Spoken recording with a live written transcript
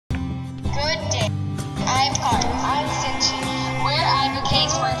I'm Carl. I'm Cindy. We're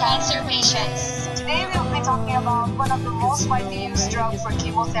advocates for cancer patients. Today we'll be talking about one of the most widely used drugs for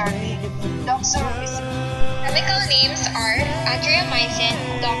chemotherapy, Doxorubicin. Chemical names are adriamycin,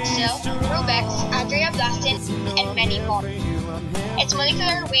 Doxil, Rubex, adriablastin, and many more. Its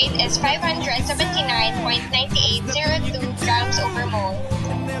molecular weight is 579.9802 grams over mole.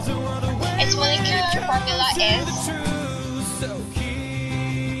 Its molecular formula is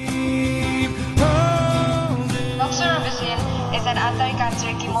Doxorubicin is an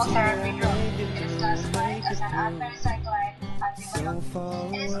anti-cancer chemotherapy drug. It is classified as an anti-cycline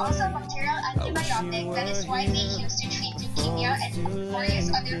antibiotic. It is also a bacterial antibiotic that is widely used to treat leukemia and various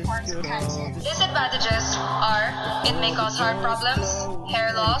other forms of cancer. Disadvantages are it may cause heart problems,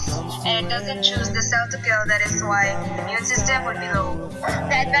 hair loss, and it doesn't choose the cell to kill. That is why the immune system would be low.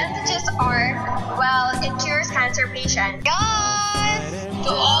 The advantages are, well, it cures cancer patients. Guys! To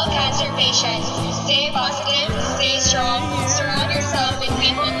all cancer patients, stay positive, stay strong, surround yourself with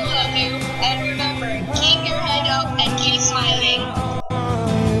people who